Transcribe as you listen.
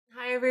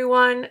Hi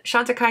everyone,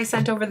 Chantecaille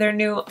sent over their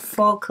new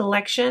fall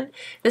collection.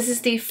 This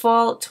is the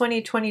fall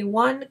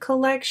 2021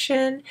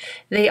 collection.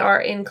 They are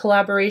in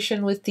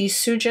collaboration with the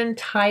Suján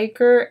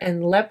Tiger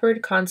and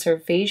Leopard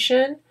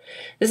Conservation.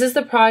 This is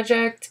the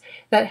project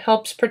that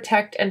helps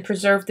protect and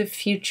preserve the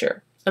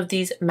future of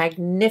these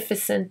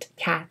magnificent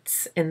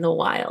cats in the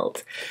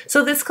wild.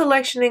 So this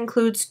collection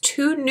includes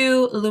 2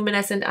 new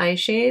luminescent eye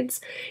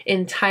shades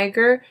in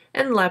Tiger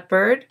and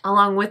Leopard,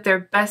 along with their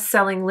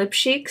best-selling Lip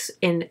Chics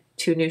in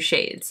 2 new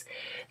shades.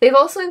 They've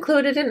also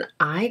included an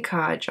Eye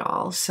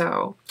Kajal,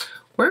 so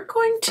we're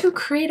going to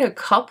create a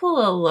couple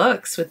of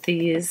looks with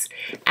these,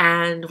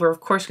 and we're of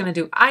course going to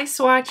do eye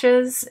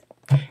swatches,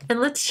 and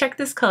let's check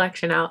this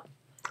collection out.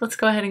 Let's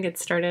go ahead and get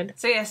started.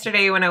 So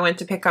yesterday when I went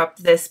to pick up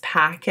this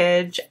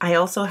package, I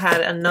also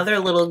had another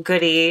little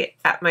goodie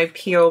at my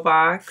P.O.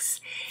 box,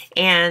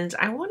 and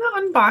I want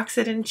to unbox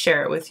it and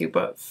share it with you.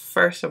 But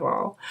first of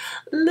all,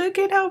 look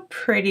at how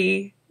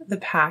pretty the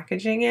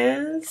packaging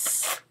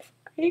is.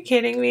 Are you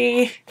kidding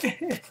me?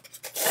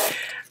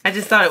 I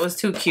just thought it was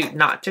too cute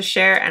not to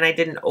share, and I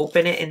didn't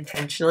open it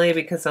intentionally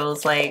because I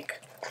was like,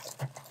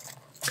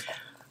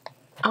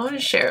 I want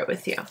to share it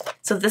with you.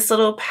 So this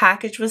little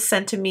package was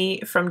sent to me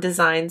from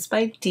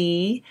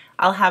DeezignsByD.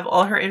 I'll have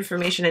all her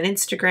information on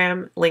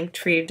Instagram linked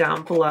for you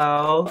down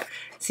below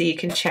so you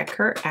can check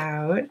her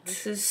out.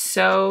 This is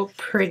so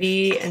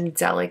pretty and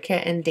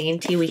delicate and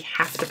dainty. We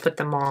have to put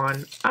them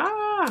on.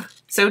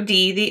 So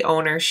Dee, the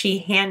owner, she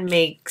hand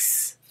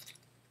makes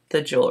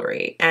the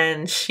jewelry,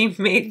 and she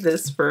made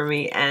this for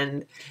me,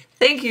 and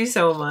thank you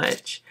so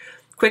much.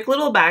 Quick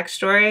little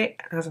backstory,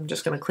 as I'm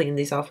just going to clean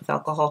these off with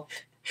alcohol.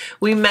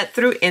 We met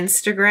through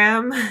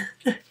Instagram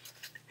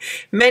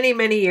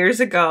many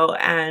years ago,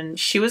 and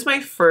she was my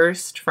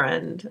first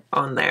friend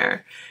on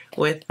there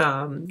with,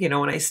 you know,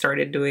 when I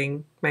started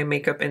doing my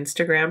makeup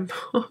Instagram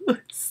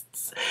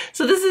posts.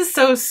 So this is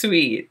so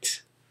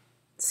sweet.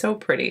 So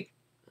pretty.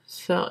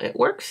 So it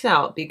works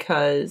out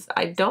because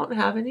I don't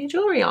have any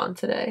jewelry on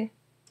today.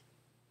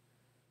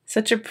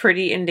 Such a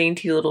pretty and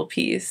dainty little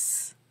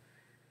piece.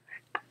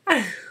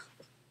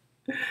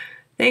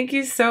 Thank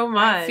you so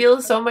much. I feel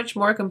so much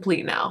more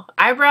complete now.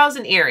 Eyebrows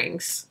and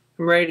earrings.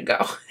 I'm ready to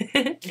go.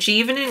 She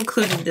even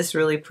included this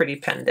really pretty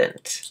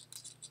pendant.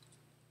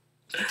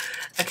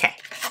 Okay.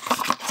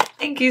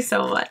 Thank you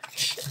so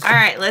much. All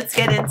right, let's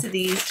get into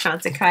these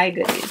Chantecaille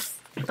goodies.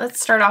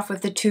 Let's start off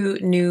with the 2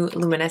 new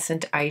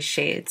luminescent eye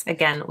shades.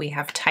 Again, we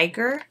have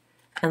Tiger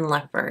and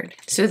Leopard.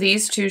 So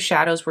these 2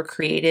 shadows were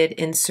created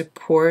in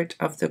support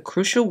of the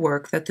crucial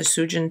work that the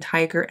Suján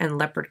Tiger and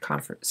Leopard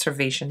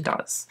Conservation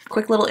does.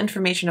 Quick little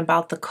information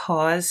about the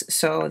cause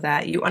so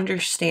that you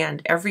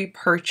understand every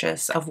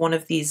purchase of one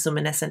of these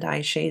luminescent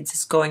eye shades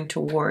is going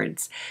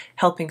towards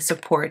helping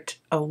support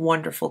a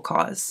wonderful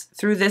cause.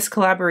 Through this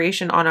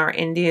collaboration on our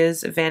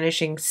India's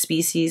Vanishing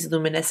Species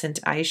Luminescent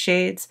Eye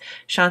shades,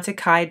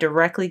 Chantecaille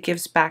directly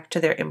gives back to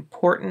their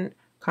important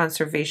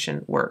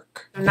conservation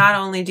work. Not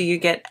only do you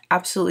get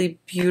absolutely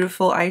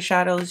beautiful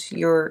eyeshadows,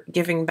 you're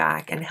giving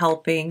back and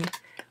helping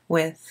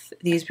with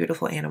these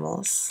beautiful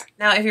animals.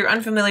 Now, if you're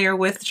unfamiliar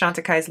with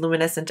Chantecaille's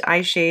luminescent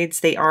eye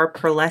shades, they are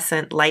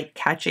pearlescent,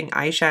 light-catching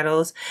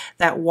eyeshadows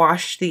that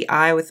wash the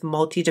eye with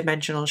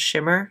multi-dimensional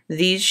shimmer.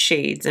 These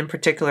shades in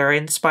particular are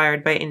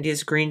inspired by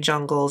India's green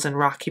jungles and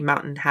rocky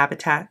mountain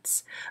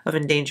habitats of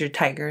endangered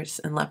tigers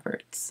and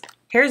leopards.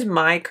 Here's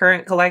my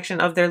current collection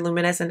of their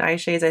luminescent eye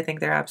shades. I think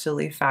they're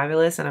absolutely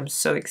fabulous, and I'm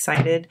so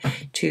excited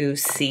to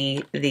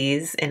see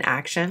these in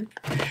action.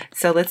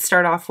 So let's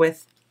start off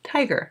with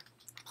Tiger.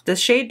 The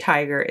shade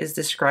Tiger is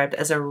described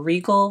as a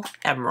regal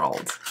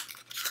emerald.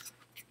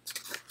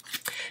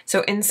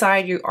 So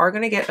inside you are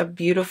going to get a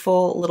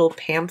beautiful little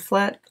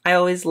pamphlet. I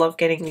always love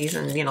getting these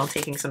and, you know,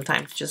 taking some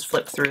time to just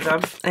flip through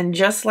them. And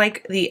just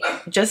like the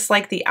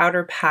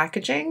outer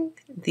packaging,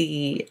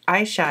 the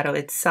eyeshadow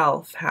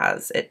itself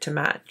has it to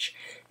match.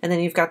 And then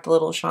you've got the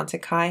little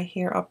Chantecaille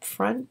here up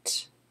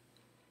front.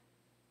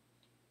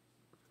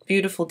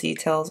 Beautiful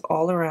details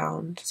all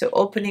around. So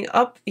opening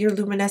up your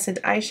luminescent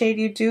eye shade,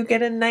 you do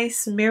get a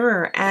nice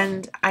mirror.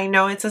 And I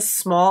know it's a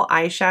small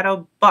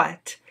eyeshadow,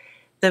 but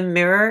the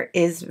mirror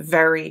is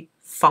very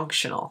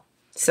functional.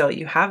 So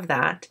you have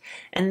that.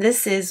 And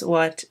this is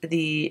what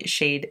the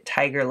shade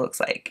Tiger looks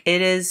like.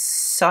 It is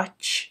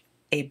such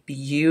a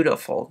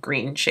beautiful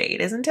green shade,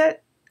 isn't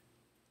it?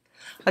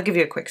 I'll give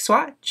you a quick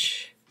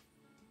swatch.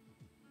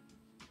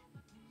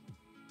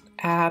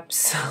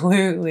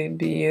 Absolutely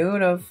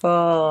beautiful.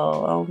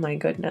 Oh my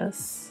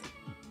goodness.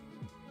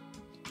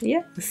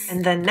 Yes.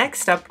 And then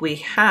next up we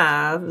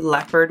have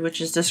Leopard,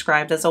 which is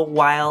described as a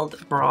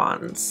wild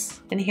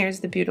bronze. And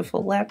here's the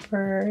beautiful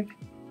leopard.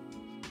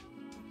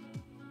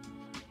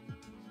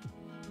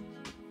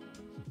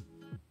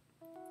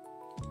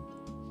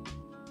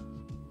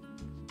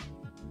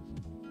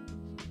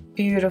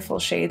 Beautiful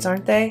shades,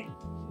 aren't they?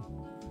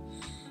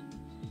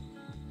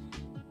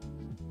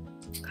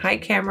 Hi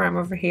camera, I'm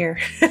over here.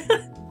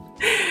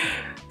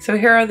 So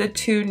here are the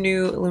 2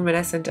 new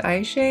luminescent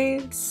eye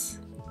shades.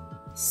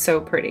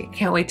 So pretty.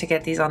 Can't wait to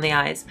get these on the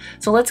eyes.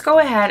 So let's go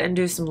ahead and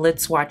do some lid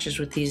swatches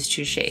with these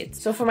two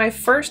shades. So for my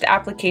first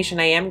application,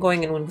 I am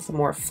going in with a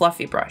more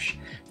fluffy brush.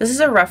 This is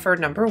a rougher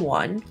number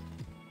 1.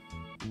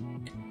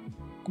 I'm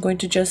going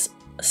to just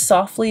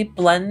softly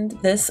blend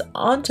this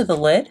onto the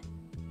lid.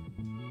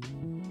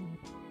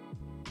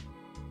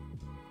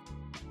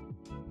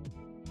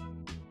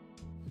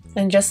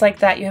 And just like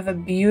that, you have a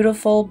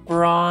beautiful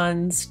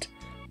bronzed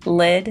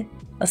lid,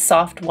 a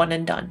soft one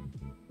and done.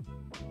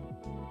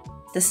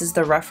 This is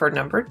the rougher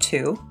number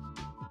 2.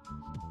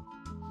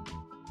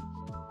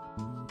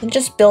 And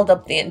just build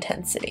up the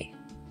intensity.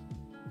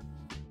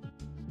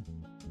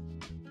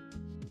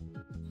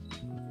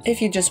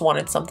 If you just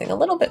wanted something a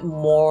little bit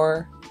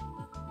more.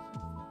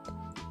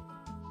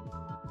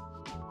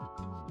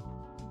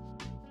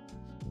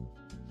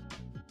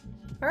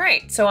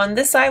 Alright, so on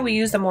this eye we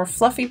use a more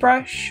fluffy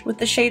brush with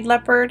the shade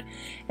Leopard,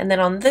 and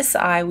then on this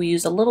eye we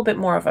use a little bit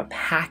more of a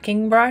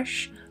packing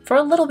brush for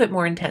a little bit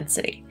more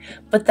intensity.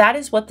 But that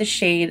is what the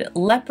shade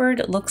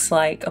Leopard looks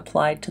like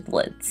applied to the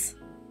lids.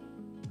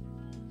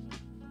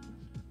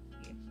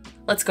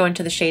 Let's go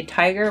into the shade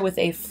Tiger with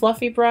a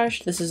fluffy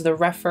brush. This is the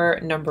rougher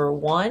number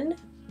 1.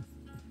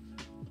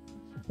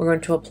 We're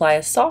going to apply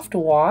a soft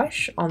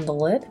wash on the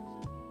lid.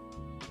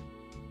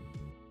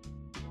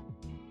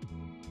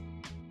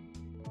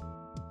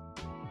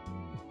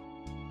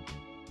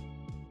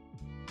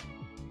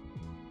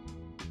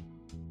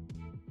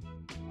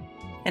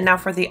 And now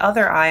for the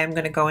other eye, I'm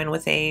going to go in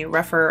with a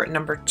rougher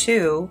number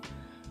 2,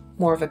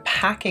 more of a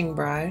packing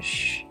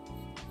brush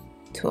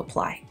to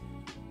apply.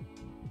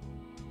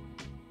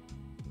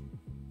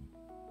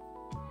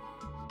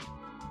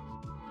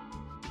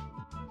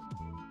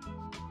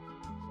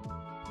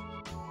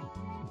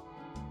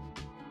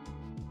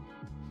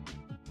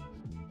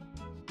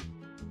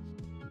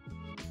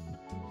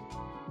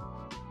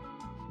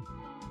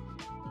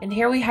 And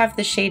here we have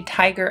the shade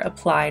Tiger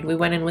applied. We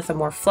went in with a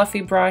more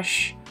fluffy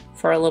brush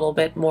for a little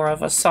bit more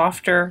of a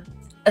softer,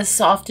 as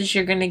soft as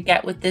you're gonna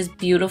get with this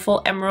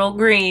beautiful emerald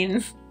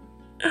green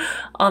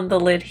on the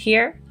lid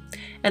here.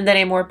 And then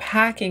a more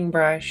packing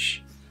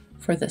brush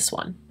for this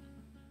one.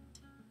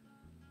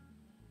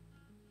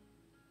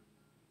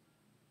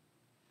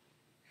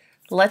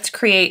 Let's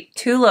create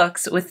 2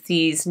 looks with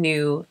these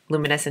new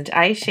luminescent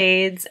eye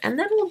shades, and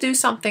then we'll do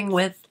something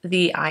with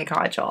the eye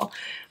kajal.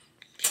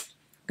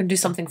 I'm gonna do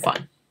something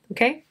fun,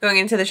 okay? Going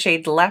into the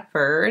shade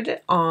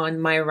Leopard on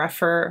my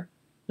rougher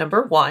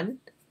number 1,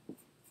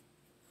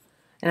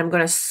 and I'm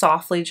going to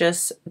softly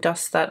just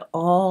dust that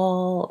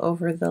all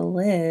over the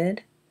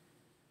lid,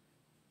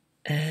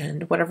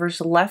 and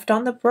whatever's left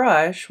on the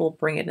brush, we'll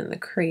bring it in the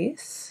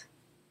crease.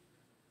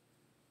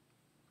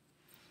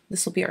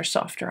 This will be our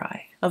softer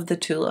eye of the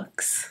 2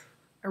 looks.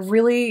 I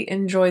really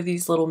enjoy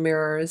these little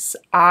mirrors.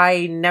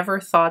 I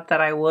never thought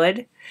that I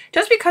would,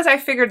 just because I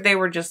figured they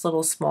were just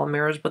little small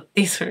mirrors, but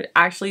these are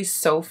actually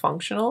so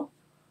functional.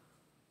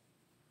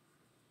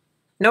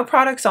 No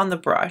products on the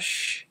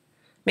brush,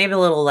 maybe a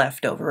little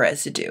leftover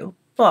residue,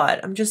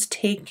 but I'm just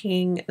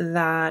taking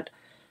that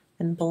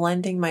and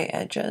blending my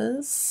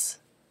edges.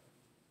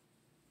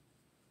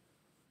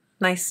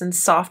 Nice and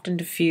soft and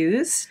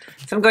diffused.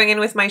 So I'm going in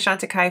with my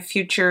Chantecaille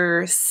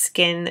Future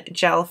Skin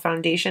Gel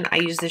Foundation. I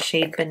use the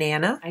shade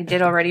Banana. I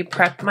did already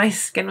prep my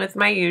skin with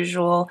my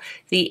usual,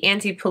 the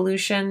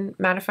anti-pollution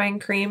mattifying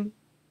cream.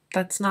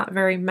 That's not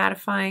very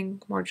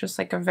mattifying, more just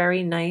like a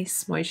very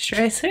nice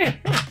moisturizer.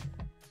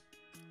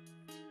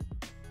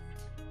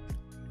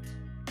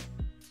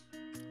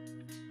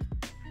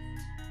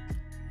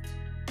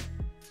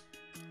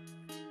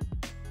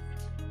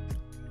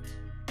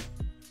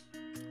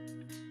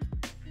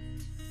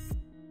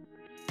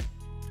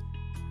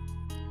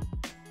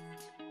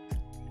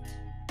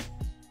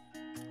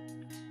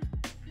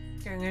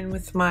 Going in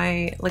with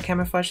my Le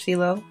Camouflage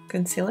Silo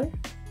concealer.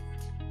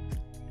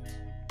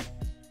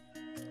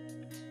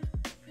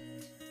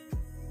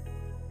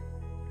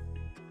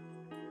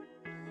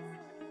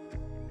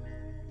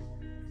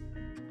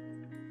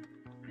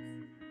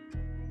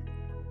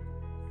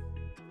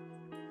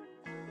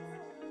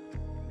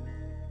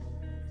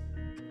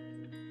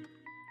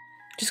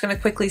 Just going to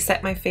quickly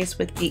set my face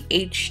with the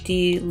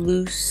HD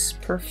Loose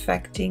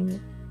Perfecting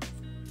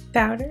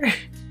Powder.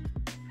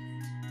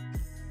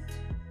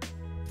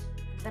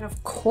 And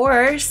of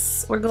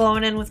course, we're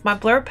going in with my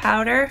blur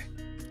powder.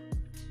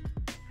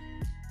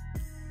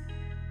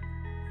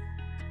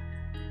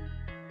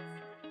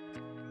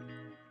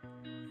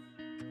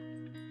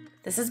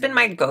 This has been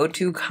my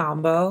go-to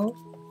combo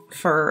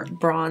for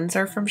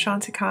bronzer from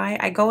Chantecaille.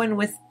 I go in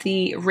with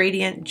the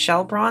Radiant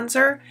Gel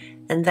Bronzer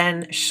and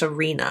then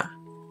Serena.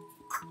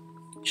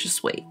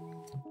 Just wait.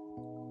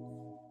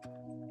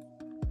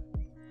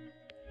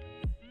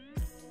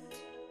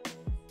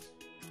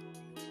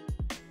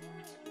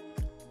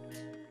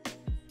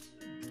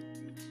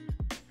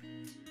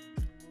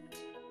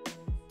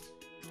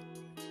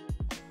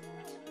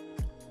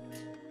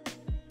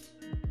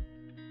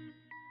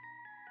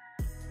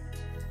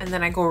 And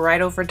then I go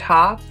right over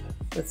top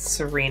with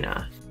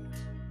Serena.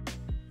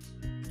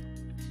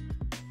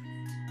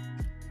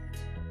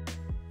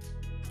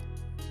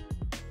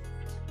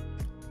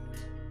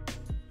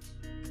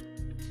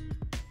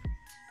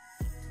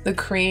 The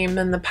cream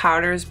and the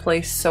powders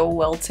play so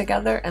well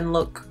together and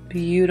look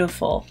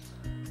beautiful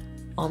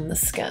on the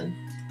skin.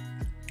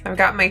 I've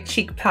got my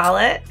cheek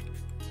palette.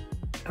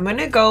 I'm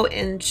gonna go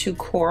into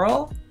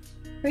Coral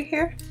right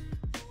here.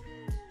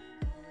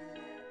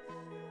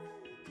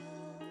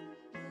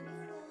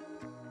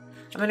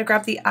 I'm gonna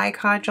grab the Eye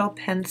Kajal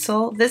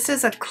pencil. This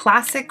is a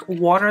classic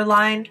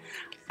waterline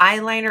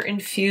eyeliner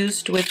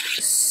infused with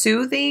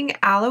soothing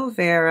aloe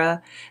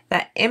vera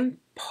that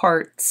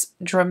imparts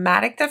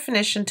dramatic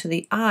definition to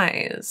the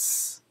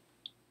eyes.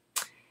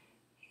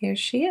 Here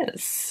she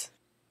is.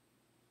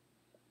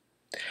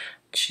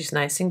 She's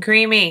nice and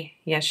creamy.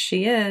 Yes,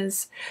 she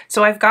is.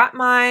 So I've got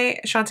my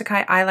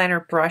Chantecaille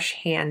eyeliner brush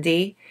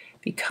handy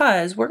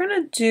because we're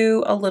gonna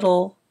do a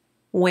little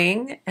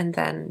wing and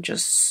then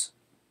just,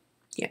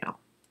 you know,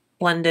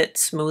 blend it,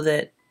 smooth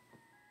it.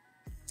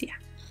 Yeah.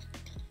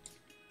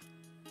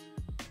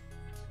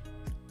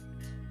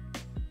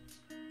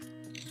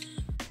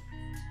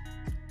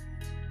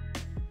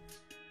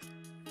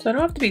 So I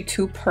don't have to be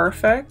too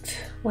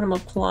perfect when I'm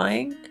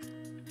applying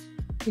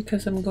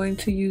because I'm going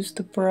to use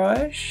the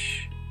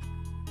brush.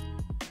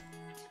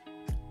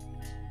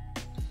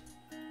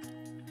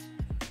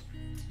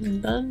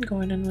 And then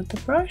going in with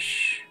the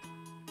brush.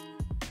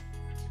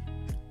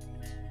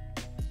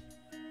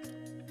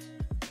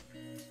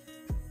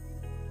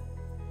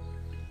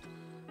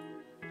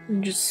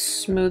 And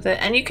just smooth it.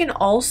 And you can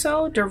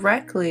also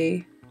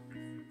directly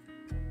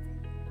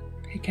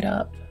pick it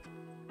up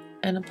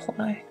and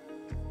apply.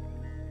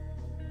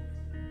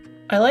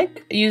 I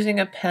like using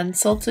a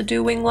pencil to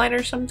do wing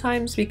liner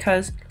sometimes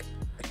because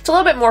it's a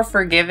little bit more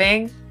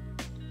forgiving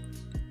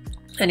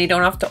and you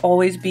don't have to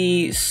always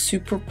be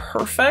super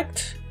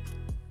perfect.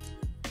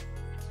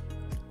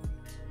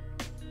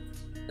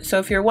 So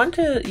if you're one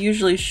to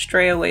usually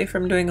stray away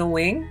from doing a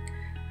wing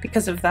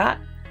because of that,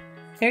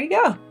 there you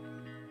go.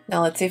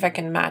 Now let's see if I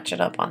can match it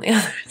up on the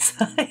other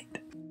side.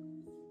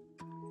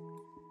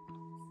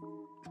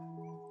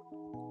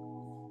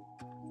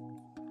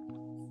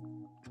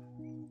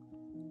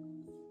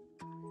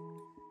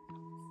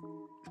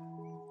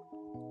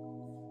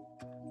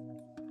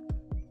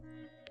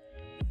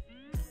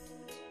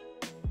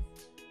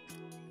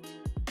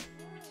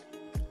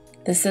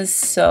 This is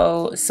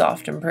so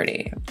soft and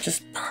pretty,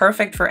 just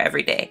perfect for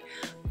every day.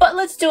 But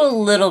let's do a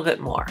little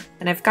bit more.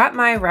 And I've got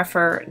my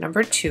Rephr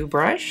 #2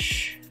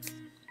 brush.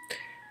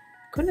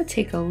 I'm gonna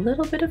take a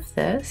little bit of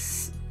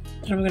this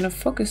and I'm gonna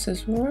focus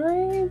this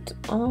right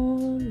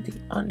on the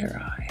under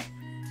eye.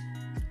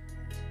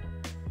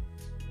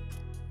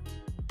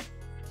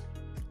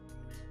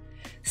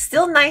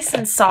 Still nice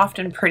and soft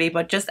and pretty,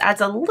 but just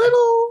adds a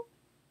little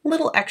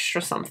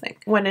extra something.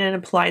 Went in and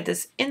applied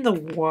this in the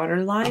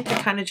waterline to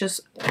kind of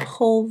just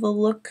pull the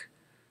look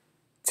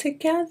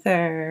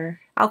together.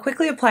 I'll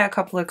quickly apply a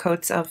couple of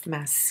coats of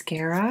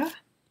mascara.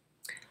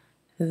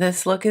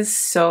 This look is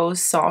so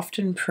soft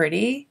and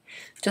pretty.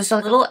 Just a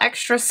little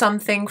extra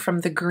something from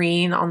the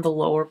green on the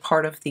lower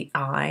part of the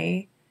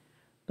eye.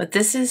 But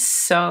this is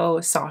so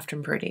soft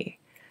and pretty.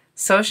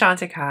 So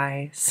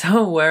Chantecaille,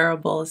 so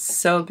wearable,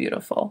 so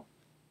beautiful.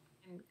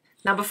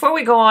 Now before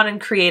we go on and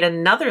create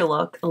another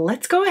look,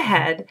 let's go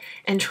ahead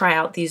and try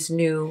out these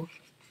new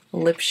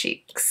Lip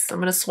Chics. I'm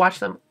going to swatch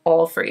them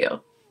all for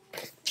you.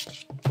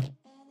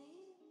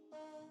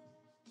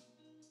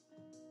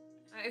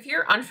 If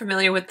you're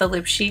unfamiliar with the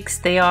Lip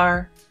Chics, they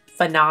are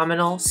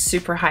phenomenal,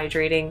 super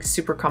hydrating,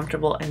 super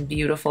comfortable, and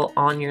beautiful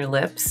on your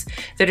lips.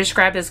 They're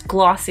described as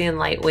glossy and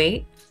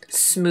lightweight.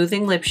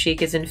 Smoothing Lip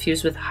Chic is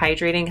infused with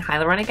hydrating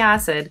hyaluronic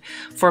acid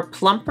for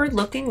plumper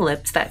looking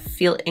lips that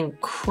feel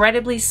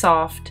incredibly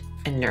soft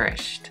and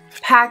nourished.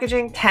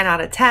 Packaging 10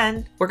 out of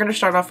 10. We're going to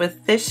start off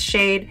with this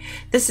shade.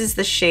 This is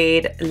the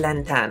shade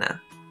Lantana.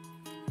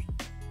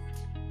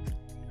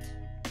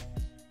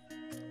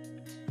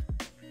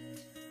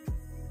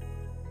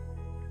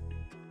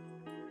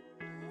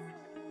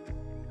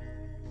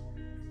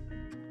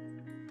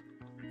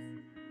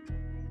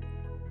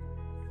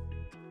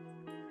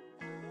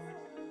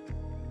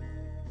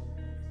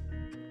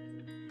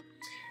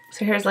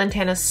 So here's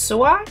Lantana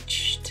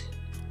swatched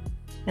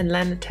and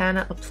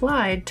Lantana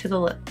applied to the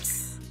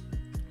lips.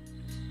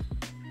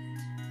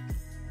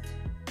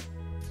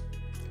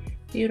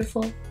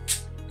 Beautiful,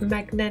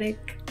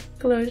 magnetic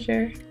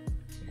closure.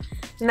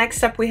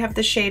 Next up we have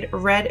the shade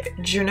Red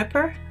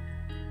Juniper.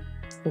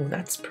 Oh,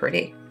 that's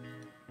pretty.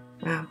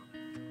 Wow.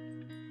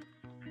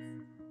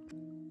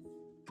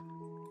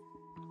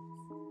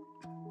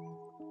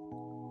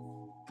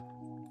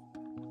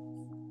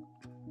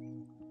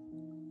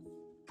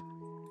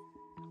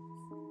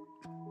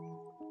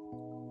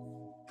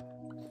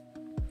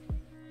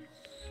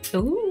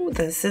 Ooh,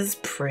 this is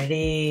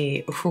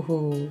pretty.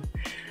 Ooh.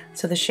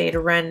 So the shade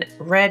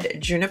Red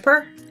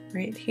Juniper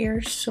right here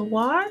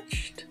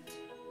swatched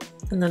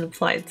and then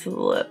applied to the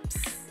lips.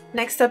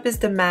 Next up is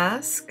the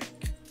mask.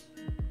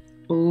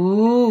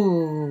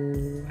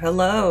 Ooh,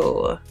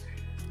 hello.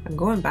 I'm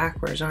going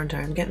backwards, aren't I?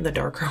 I'm getting the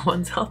darker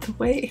ones out the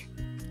way.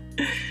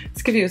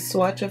 Let's give you a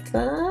swatch of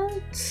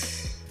that.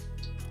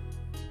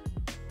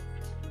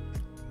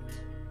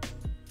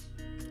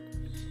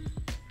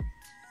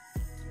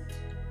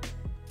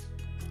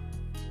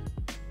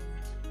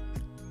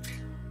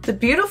 The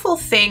beautiful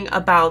thing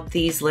about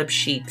these Lip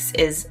Chics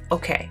is,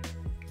 okay,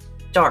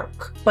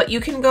 dark, but you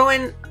can go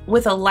in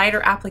with a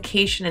lighter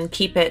application and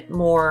keep it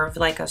more of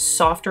like a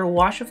softer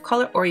wash of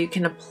color, or you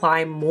can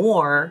apply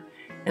more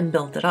and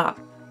build it up.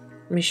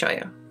 Let me show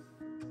you.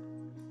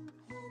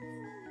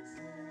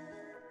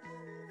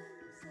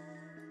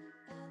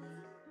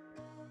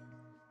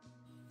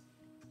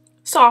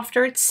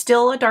 Softer, it's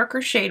still a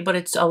darker shade, but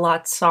it's a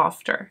lot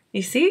softer.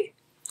 You see?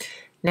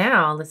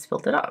 Now let's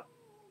build it up.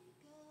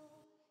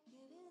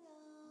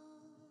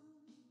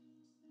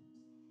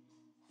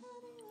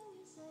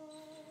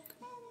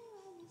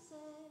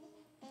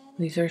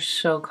 These are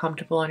so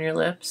comfortable on your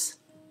lips.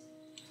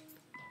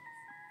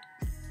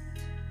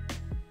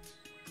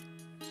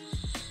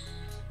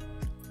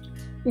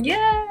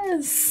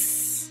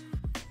 Yes!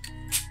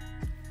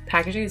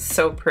 Packaging is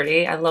so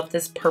pretty. I love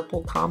this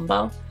purple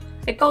combo.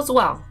 It goes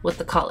well with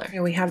the color.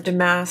 Here we have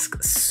Damask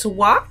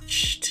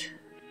swatched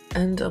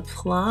and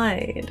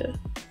applied.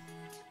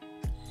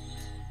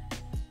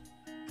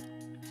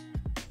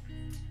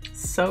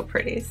 So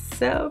pretty,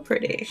 so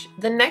pretty.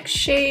 The next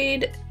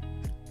shade,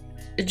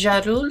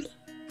 Jarul,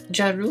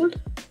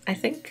 I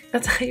think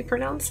that's how you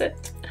pronounce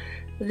it.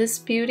 This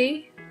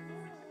beauty.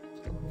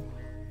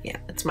 Yeah,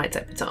 it's my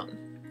type of tone.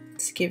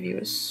 Let's give you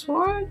a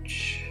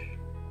swatch.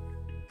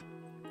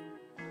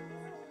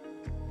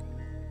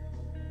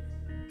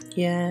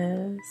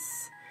 Yes.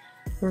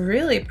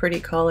 Really pretty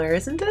color,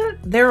 isn't it?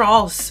 They're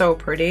all so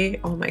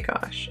pretty. Oh my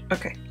gosh.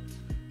 Okay.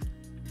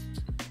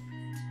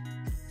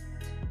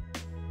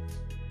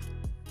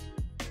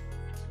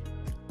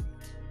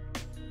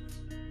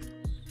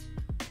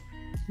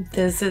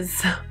 This is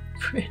so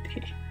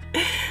pretty.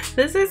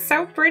 This is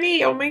so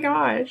pretty. Oh my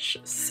gosh.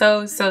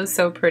 So, so,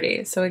 so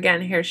pretty. So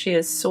again, here she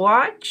is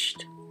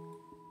swatched.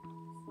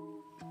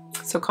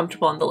 So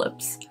comfortable on the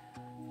lips.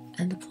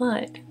 And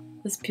applied.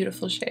 This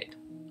beautiful shade.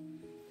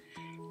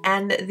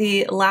 And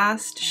the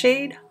last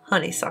shade,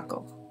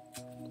 Honeysuckle.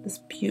 This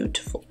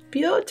beautiful,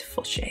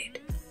 beautiful shade.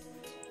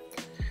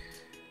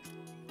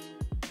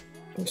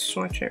 I'll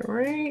swatch it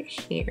right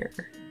here.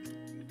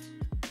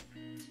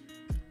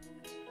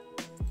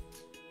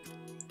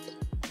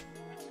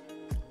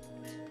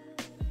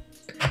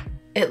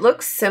 It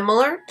looks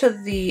similar to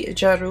the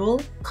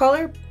Jarul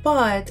color,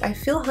 but I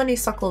feel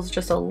Honeysuckle is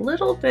just a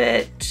little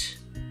bit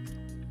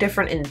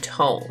different in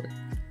tone.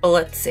 But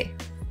let's see.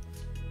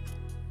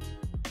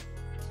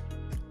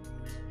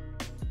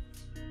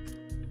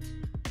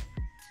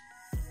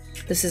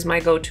 This is my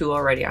go-to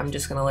already. I'm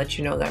just gonna let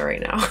you know that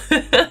right now.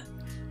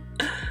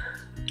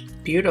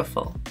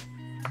 Beautiful.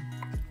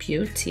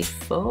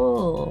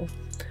 Beautiful.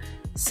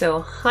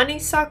 So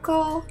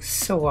Honeysuckle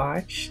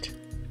swatched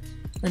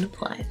and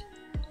applied.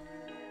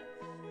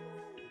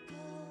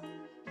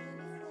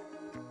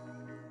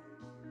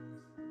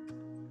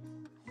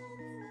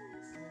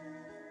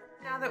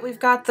 Now that we've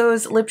got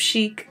those Lip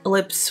Chic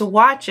lip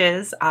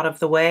swatches out of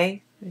the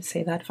way, I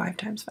say that 5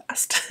 times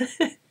fast.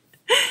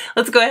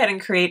 Let's go ahead and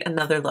create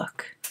another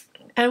look.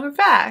 And we're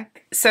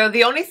back. So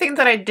the only thing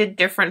that I did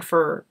different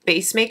for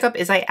base makeup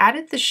is I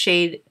added the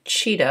shade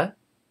Cheetah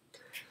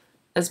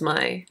as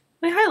my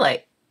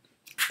highlight.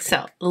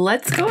 So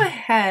let's go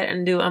ahead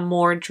and do a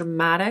more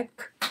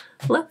dramatic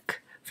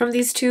look from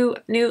these 2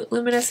 new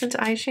luminescent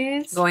eye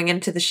shades. Going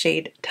into the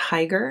shade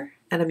Tiger,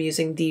 and I'm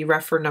using the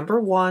rougher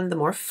 #1, the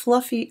more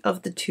fluffy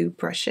of the 2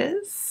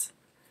 brushes.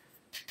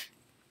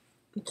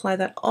 Apply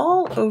that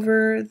all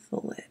over the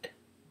lid.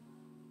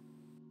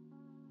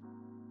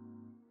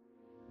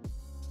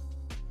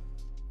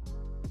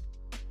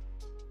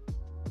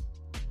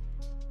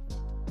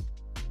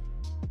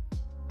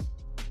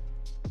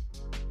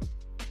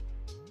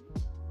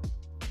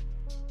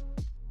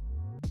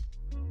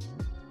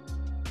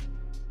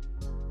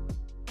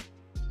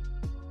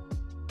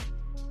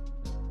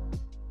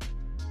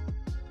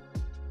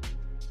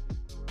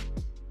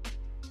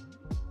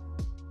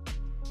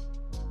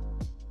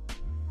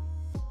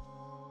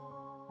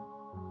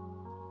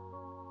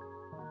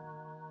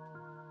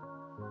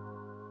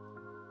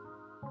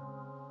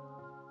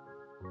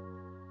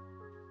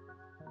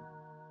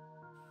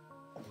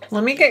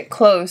 Let me get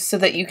close so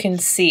that you can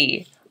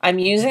see. I'm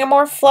using a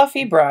more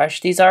fluffy brush.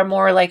 These are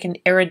more like an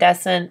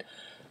iridescent,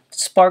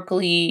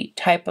 sparkly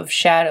type of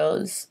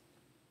shadows.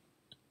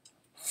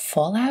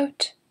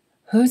 Fallout?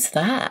 Who's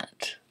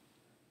that?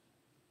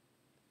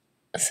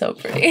 So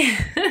pretty.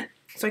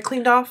 So I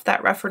cleaned off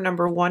that rougher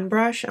 #1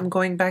 brush. I'm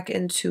going back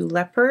into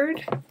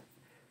Leopard.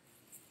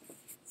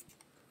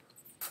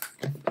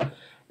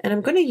 And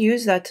I'm going to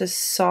use that to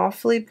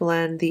softly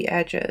blend the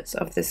edges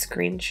of this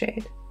green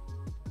shade.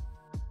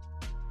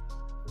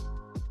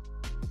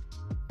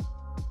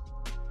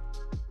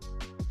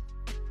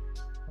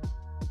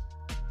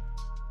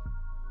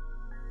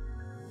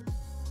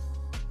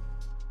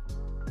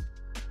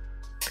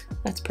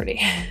 That's pretty.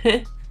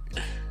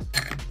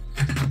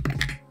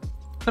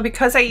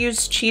 Because I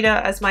used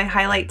Cheetah as my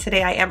highlight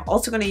today, I am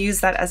also going to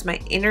use that as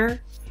my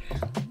inner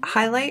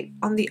highlight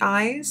on the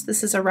eyes.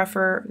 This is a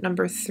rougher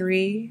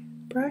 #3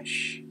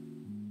 brush.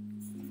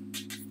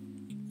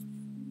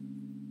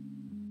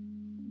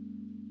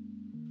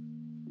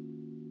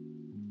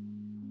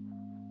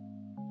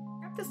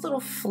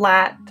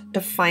 flat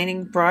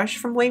defining brush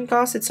from Wayne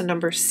Goss. It's a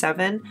number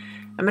 7.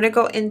 I'm going to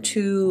go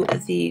into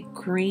the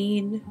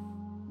green.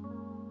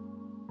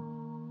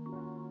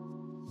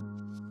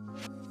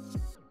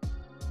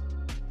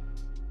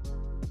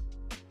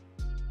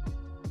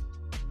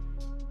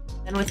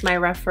 And with my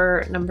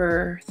Rephr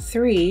number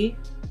 3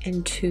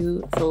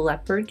 into the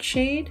Leopard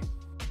shade.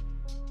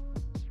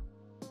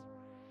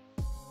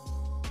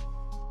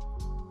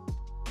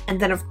 And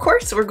then of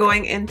course we're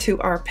going into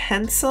our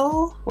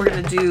pencil. We're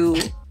gonna do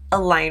a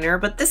liner,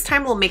 but this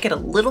time we'll make it a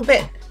little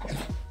bit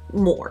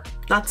more,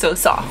 not so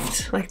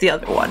soft like the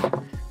other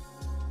one.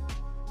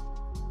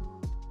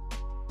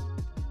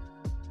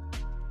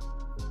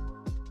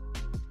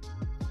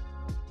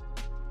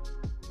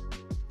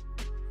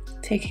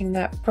 Taking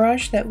that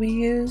brush that we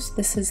use,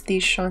 this is the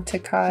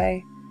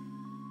Chantecaille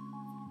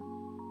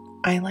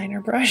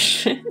eyeliner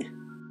brush.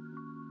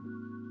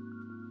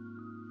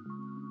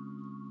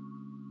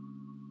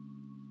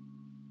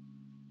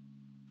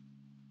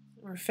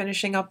 We're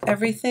finishing up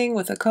everything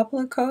with a couple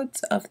of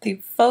coats of the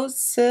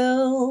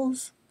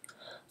Fossil's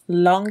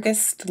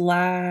Longest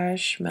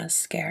Lash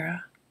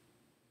Mascara.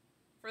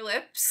 For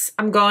lips,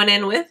 I'm going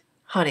in with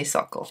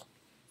Honeysuckle.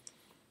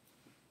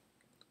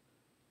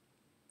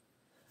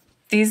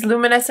 These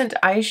luminescent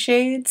eye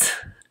shades,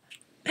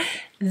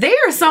 they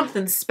are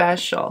something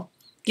special.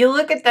 You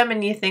look at them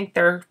and you think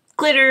they're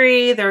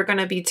glittery, they're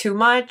gonna be too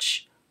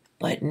much,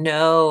 but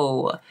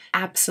no,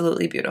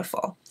 absolutely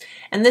beautiful.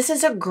 And this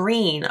is a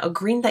green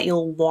that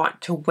you'll want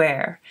to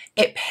wear.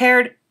 It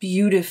paired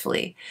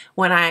beautifully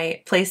when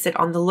I placed it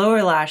on the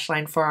lower lash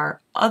line for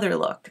our other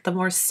look, the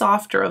more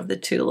softer of the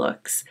two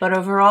looks. But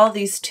overall,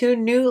 these two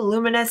new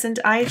luminescent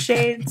eye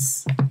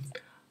shades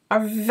are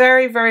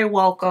very, very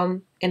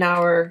welcome in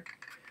our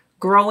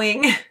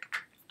growing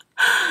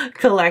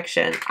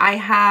collection. I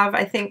have,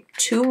 I think,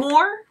 2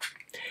 more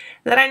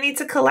that I need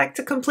to collect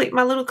to complete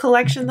my little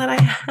collection that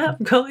I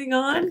have going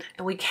on.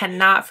 And we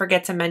cannot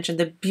forget to mention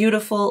the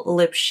beautiful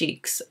Lip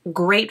Chics.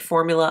 Great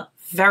formula,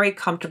 very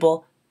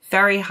comfortable,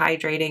 very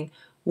hydrating,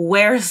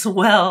 wears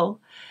well.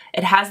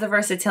 It has the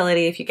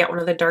versatility if you get one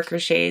of the darker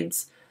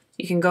shades.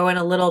 You can go in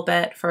a little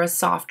bit for a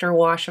softer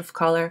wash of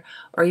color,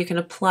 or you can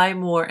apply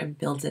more and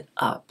build it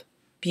up.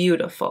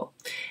 Beautiful.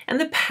 And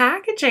the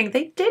packaging,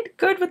 they did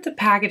good with the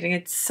packaging.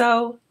 It's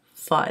so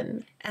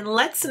fun. And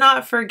let's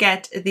not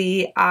forget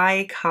the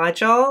Eye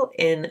Kajal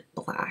in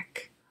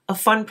black. A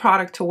fun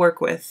product to work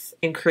with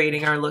in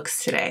creating our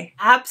looks today.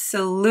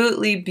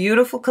 Absolutely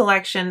beautiful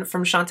collection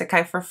from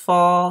Chantecaille for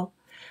fall.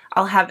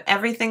 I'll have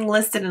everything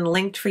listed and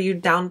linked for you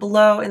down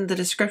below in the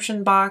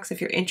description box if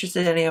you're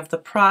interested in any of the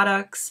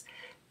products.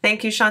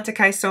 Thank you,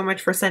 Chantecaille, so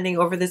much for sending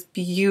over this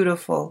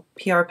beautiful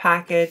PR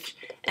package.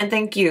 And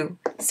thank you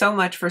so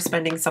much for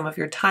spending some of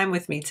your time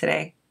with me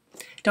today.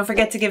 Don't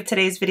forget to give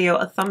today's video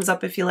a thumbs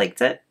up if you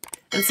liked it,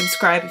 and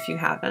subscribe if you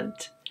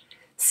haven't.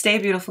 Stay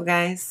beautiful,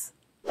 guys.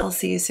 I'll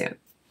see you soon.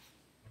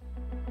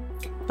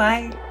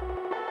 Bye.